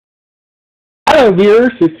Hello, viewers.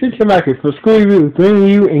 It's Cynthia Michael from School Review, bringing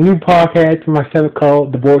you a new podcast from myself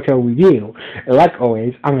called The Boruto Review. And like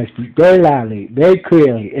always, I'm going to speak very loudly, very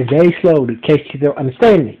clearly, and very slowly in case you don't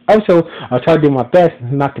understand me. Also, I'll try to do my best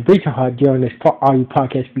not to breach your heart during this audio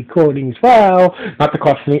podcast recording as well, not to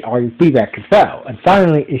cause any audio feedback as well. And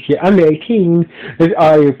finally, if you're under 18, this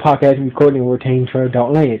audio podcast recording will retain for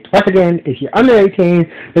adult language. Once again, if you're under 18,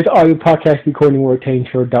 this audio podcast recording will retain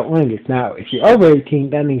for adult language. Now, if you're over 18,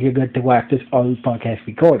 that means you're good to watch this audio podcast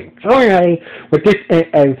recording. So anyway, with this and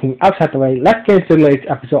everything outside the way, let's get into the latest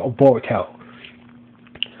episode of Boruto.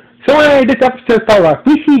 So anyway, this episode starts off.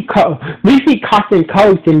 We see Cotton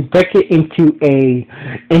Coast and break it into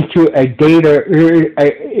a building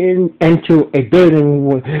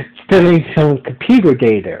stealing some computer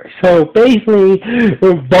data. So basically,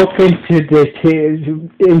 we broke into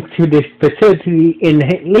this facility in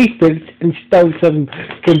Leaford and stole some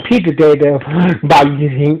computer data by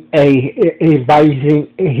using a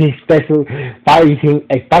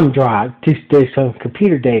thumb drive to steal some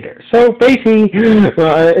computer data. So basically,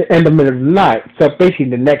 in the middle of the night. So basically,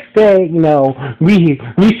 the next day, we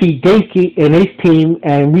see Dinky and his team,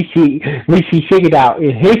 and we see Figured Out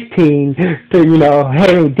and his team to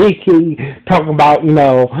handle Dinky, talking about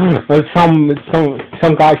some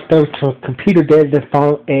guy stole some computer data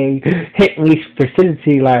from a hit and lease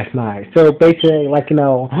facility last night. So basically,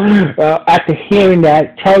 after hearing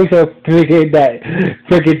that, Chozo figured that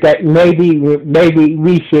maybe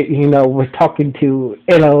we should was talking to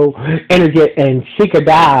Energy and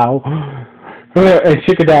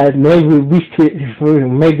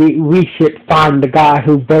maybe we should find the guy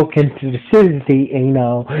who broke into the facility and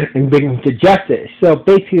bring him to justice. So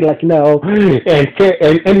basically, and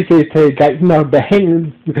Energy said that the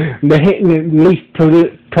hidden lease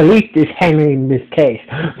police is handling this case,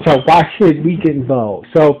 so why should we get involved?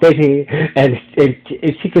 So basically, and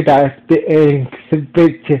Secret said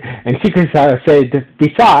that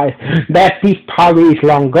besides that piece probably is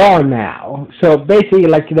long gone now. So basically,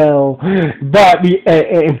 but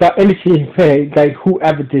Energy said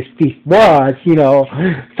whoever this piece was,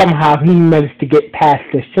 somehow he managed to get past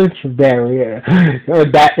the censor barrier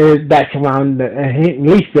that's around the hidden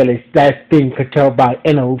lease village that's being controlled by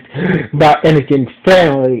Energy and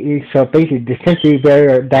family. So basically, the sensory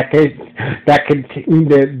barrier that can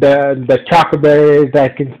the chakra barrier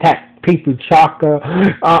that can attack people's chakra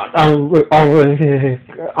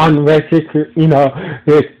unregistered,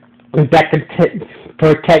 that can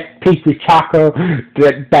protect people's chakra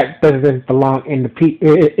that doesn't belong in the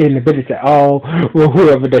village at all. Well,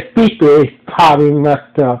 whoever the speaker is probably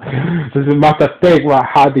must have figured out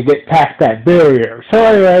how to get past that barrier. So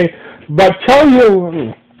anyway, but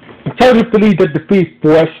Chozo believes that the thief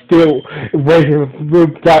was still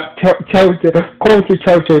according to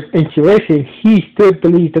Chozo's intuition, he still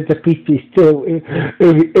believes that the thief is still in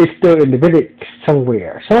the village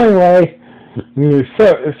somewhere. So anyway,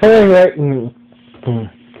 Chozo said that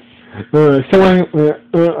so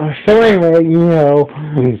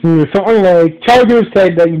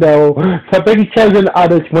basically Chozo and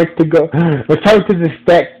others went to go. Chozo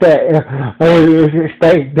expect that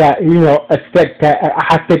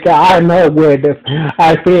I know where the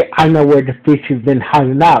fish has been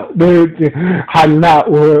hiding out.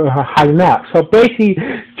 So basically,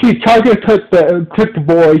 Chozo took the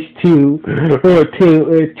boys to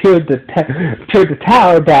the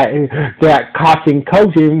tower that Cotton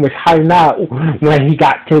Cosin was hiding out when he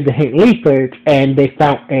got to the hidden leafers, and they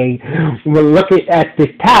found looking at this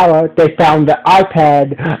tower, they found the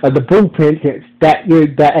iPad of the blueprints that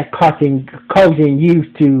Cotton Cosin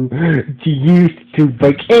used to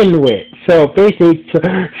break in with. So basically,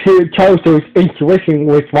 Chozo's intuition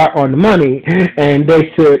was right on the money, and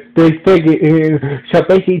they figured. So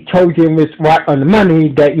basically, Chozo was right on the money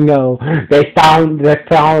that they found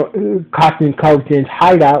Cotton Cosin's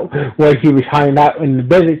hideout where he was hiding out in the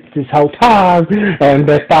village this whole time, and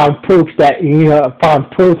they found proof that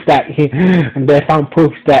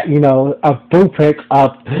of blueprints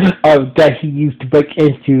of that he used to break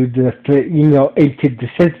into the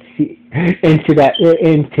into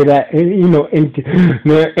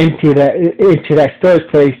that storage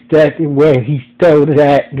place where he stole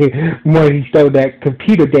that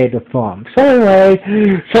computer data from. So anyway,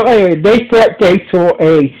 they thought they saw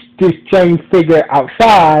this strange figure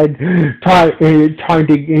outside, trying to,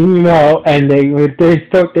 and they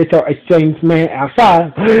saw a strange man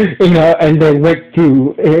outside, and they went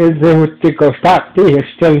to go stop this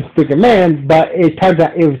strange figure man, but it turns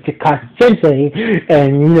out it was Takashi Sensei,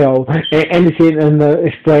 and and Anderson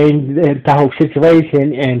explained the whole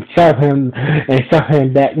situation and show him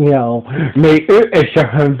that show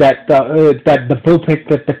him that the blueprint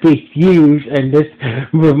that the beast used, and this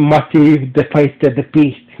must be the place that the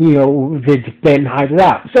beast then hide it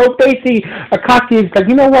out. So basically, Akashi is like,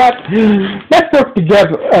 you know what? Let's work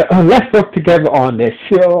together. Let's work together on this.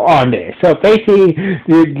 So basically,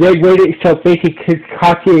 they waited. So basically,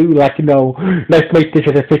 Akashi like, let's make this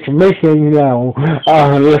an official mission.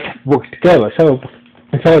 Let's work together. So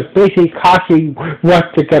basically, Kashi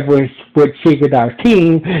worked together with Shigada's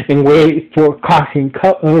team and wait for Kashi and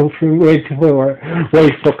Koji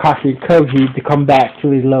to come back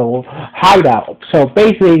to his little hideout. So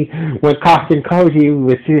basically, when Kashi and Koji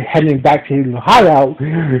was heading back to his hideout,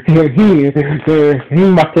 he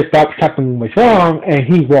must have thought something was wrong, and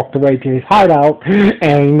he walked away to his hideout,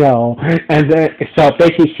 and so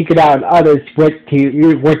basically Shigada and others went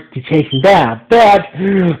to chase him down, but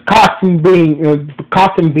Kashi being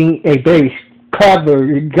a very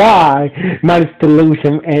clever guy, managed to lose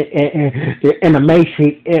him in a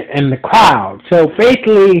Macy in the crowd. So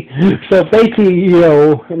basically,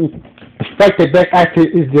 despite their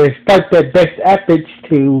best efforts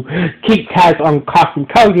to keep tabs on Cost and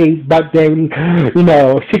Koji, but then,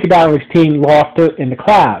 Shikada's team lost it in the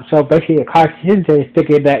crowd. So basically, Akashi Sensei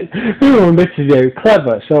figured that, this is very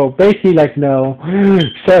clever. So basically, Kashi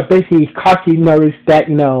noticed that,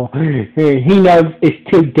 he knows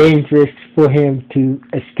it's too dangerous for him to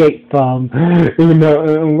escape from, we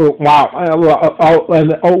know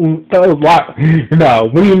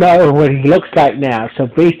what he looks like now. So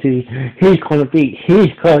basically, he's gonna take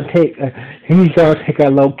a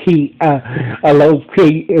low key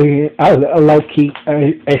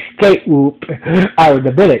escape route out of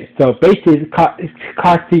the village. So basically,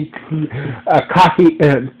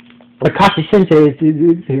 Akashi Sensei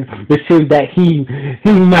assumed that he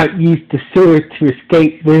might use the sewer to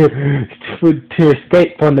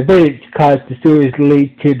escape from the village, because the sewers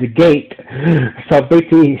lead to the gate. So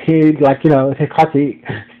basically, Akashi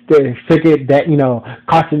figured that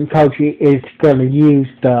Kashi and Koji is going to use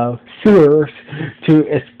the sewers to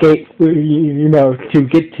escape, to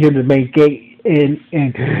get to the main gate and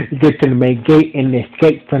get to the main gate and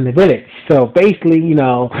escape from the village. So basically,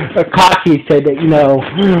 Kashi said that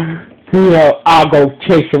I'll go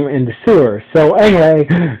chase him in the sewer. So anyway,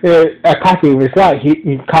 Akashi was right.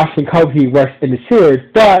 Kashi and Koji was in the sewers,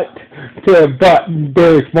 but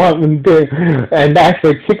there's one, and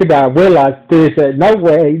actually Shikada realized there's no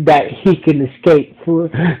way that he can escape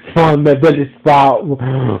from the village while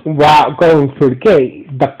going through the gate,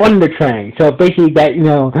 the thunder train. So basically, that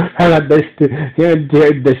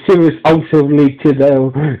the sewers also lead to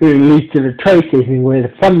the train station where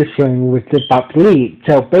the thunder train was about to lead.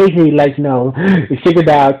 So basically,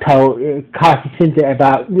 Shikada told Kashi Sensei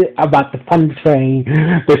about the thunder train.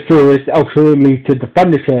 The sewers also lead to the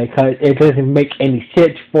thunder train, because it doesn't make any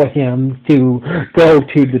sense for him to go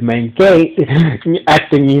to the main gate,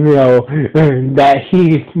 acting that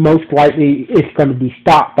he most likely is going to be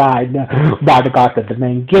stopped by the guards at the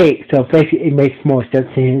main gate. So basically, it makes more sense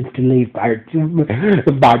for him to leave by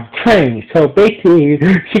the train. So basically,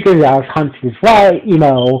 Shikada's hunch was right.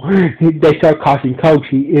 They saw Kashi and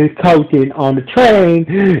Koji on the train.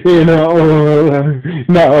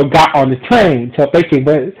 Got on the train. So basically,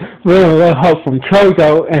 we'll hope from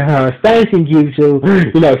Chozo and her dancing jutsu,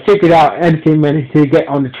 figured out Anderson managed to get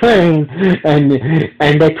on the train, and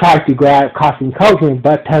they tried to grab Kashi and Koji,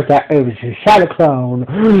 but turns out it was a shadow clone.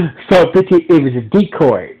 So basically, it was a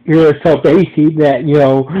decoy. So basically, that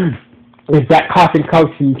that Kashi and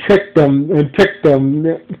Koji tricked them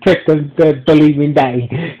believing that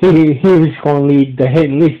he was going to lead the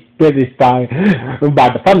hidden list business by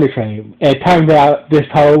the thunder train. It turns out this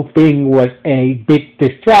whole thing was a big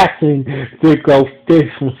distraction to go steal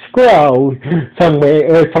some scrolls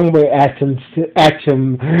somewhere at some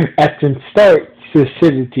start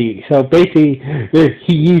facility. So basically,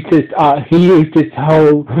 he used this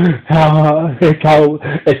whole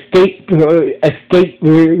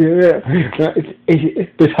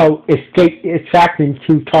escape attraction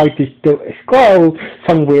to try to steal a scroll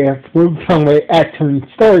somewhere at some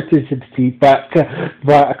storage facility. But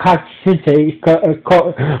Akashi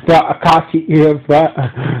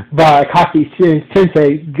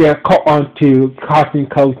Sensei caught on to Kashi and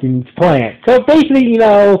Koji's plan. So basically,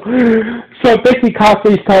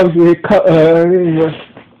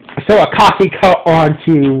 so Akashi caught on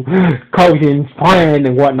to Kojin's plan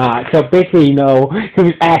and whatnot. So basically, he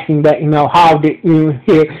was asking that, how did he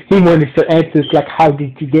wanted some answers like how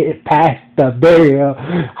did you get past the barrier,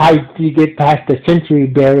 how did you get past the sensory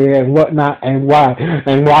barrier and whatnot, and why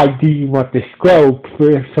do you want the scroll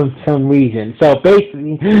for some reason. So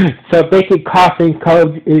basically causing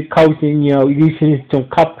Kojin,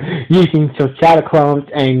 using some shadow clones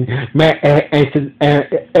and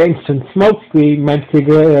some smoke screen meant to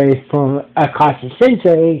get away from Akashi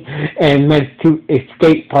Sensei and meant to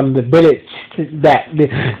escape from the village that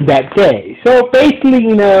day. So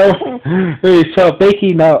basically,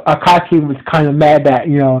 Akashi was kind of mad that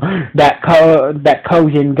that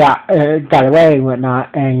Kojin got away and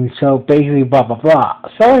whatnot, and so basically blah blah blah.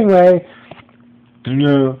 So anyway.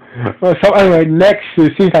 So anyway, next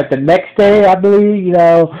it seems like the next day, I believe,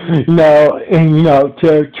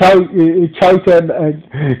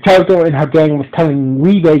 Chozo and her gang was telling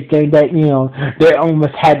Rebate gang that they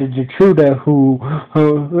almost had the intruder who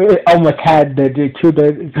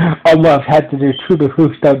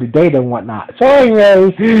stole the data and whatnot. So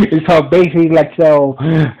anyway, so basically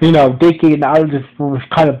Dicky and the others was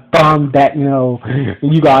kind of bummed that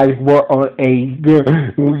you guys were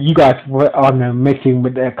on a mission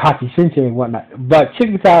with Akashi Sensei and whatnot, but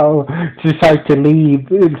Shigeo decided to leave.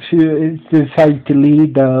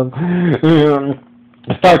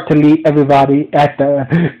 Start to lead everybody at the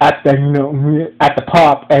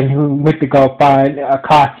park, and who went to go find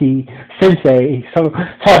Akashi Sensei. So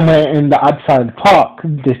somewhere in the outside of the park,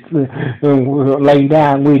 just laying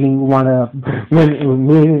down, reading one of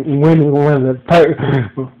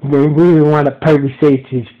Percy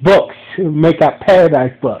Sage's books, Make Up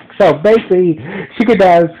Paradise book. So basically,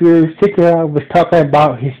 Shigeo was talking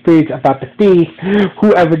about his speech about the thief.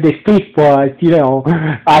 Whoever this thief was,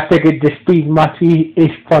 I figured this thief must be is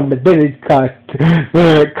from the village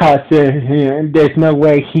because there's no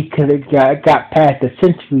way he could have got past the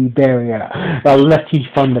sensory barrier unless he's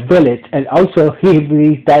from the village. And also he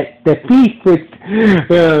believes that the thief was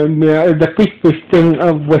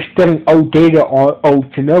stealing old data or old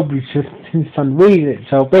Shinobi for some reason.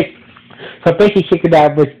 So basically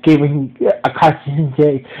Shikadai was giving Akashi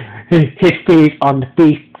his speech on the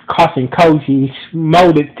thief causing Koji's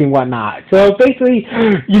motives and whatnot. So basically,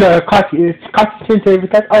 Akashi Sensei was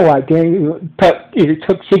like, alright, then it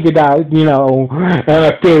took Shigedai,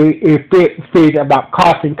 theory about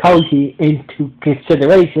causing Koji into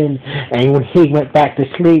consideration, and when he went back to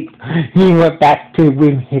sleep, he went back to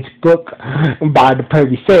reading his book by the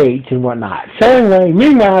Percy Sage and whatnot. So anyway,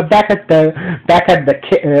 meanwhile, back at the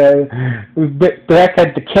headquarters, back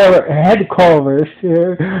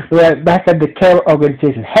at the Kara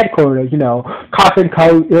organization headquarters, Coffin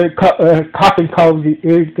Kogan,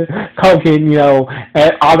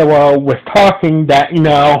 and Ottawa was talking that,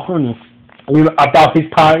 about his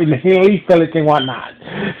time in the Leaf Village and whatnot.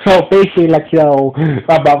 So basically,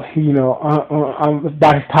 about his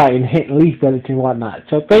time in the Leaf Village and whatnot.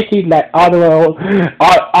 So basically, Ottawa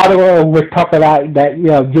was talking about that,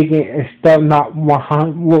 Jigen is still not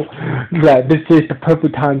 100. This is the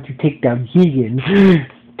perfect time to take down Jigen.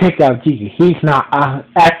 He's not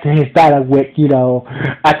after his battle with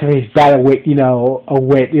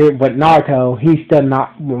Naruto. He's still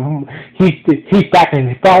not. He's back in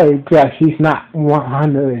his body, but he's not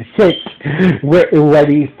 106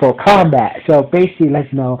 ready for combat. So basically, this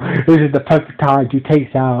is the perfect time to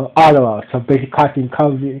take down Ottawa. So basically,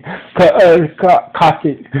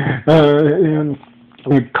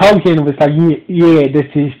 Kojin was like, yeah, this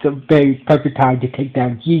is the very perfect time to take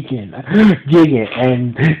down Jigen,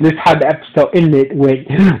 and this is how the episode ended with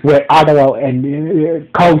Ottawa and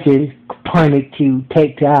Kojin planning to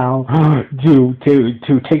take down to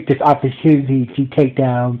take this opportunity to take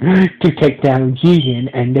down Jigen,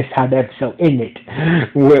 and this is how the episode ended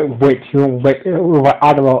with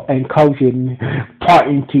Ottawa and Kojin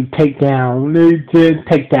plotting to take down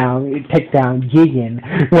Jigen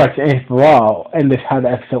once and for all, and this is how the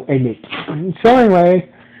episode ended. So anyway,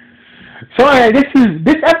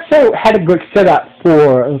 this episode had a good setup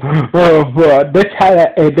for this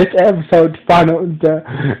episode.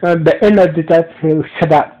 The end of this episode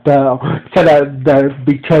set up the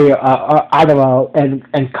betrayal of Ottawa and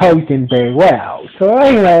Kojin very well. So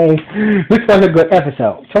anyway, this was a good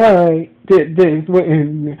episode. So anyway,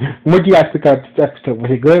 what do you guys think of this episode?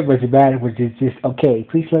 Was it good? Was it bad? Was it just okay?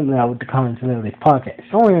 Please let me know with the comments below this podcast.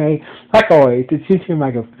 So anyway, like always, it's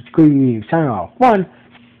Michael for Screw You. Sign off. 1.